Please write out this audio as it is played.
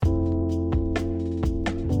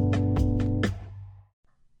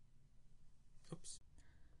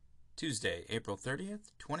Tuesday, April 30th,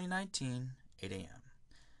 2019, 8 a.m.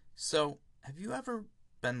 So, have you ever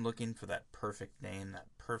been looking for that perfect name, that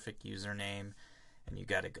perfect username, and you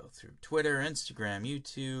got to go through Twitter, Instagram,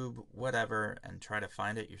 YouTube, whatever, and try to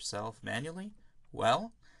find it yourself manually?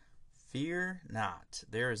 Well, fear not.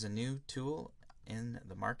 There is a new tool in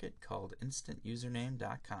the market called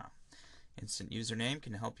InstantUsername.com. Instant Username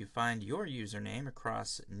can help you find your username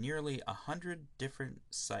across nearly 100 different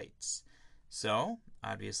sites. So,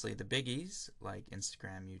 obviously the biggies like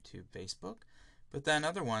Instagram, YouTube, Facebook, but then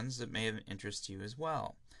other ones that may interest you as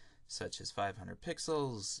well, such as 500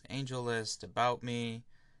 Pixels, AngelList, About Me,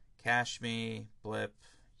 Cash Me, Blip,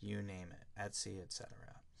 you name it, Etsy, etc.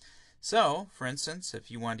 So, for instance,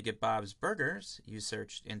 if you wanted to get Bob's Burgers, you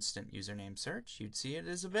searched Instant Username Search, you'd see it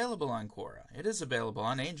is available on Quora. It is available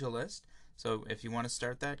on AngelList, so if you want to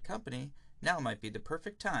start that company, now might be the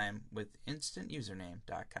perfect time with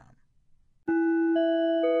InstantUsername.com.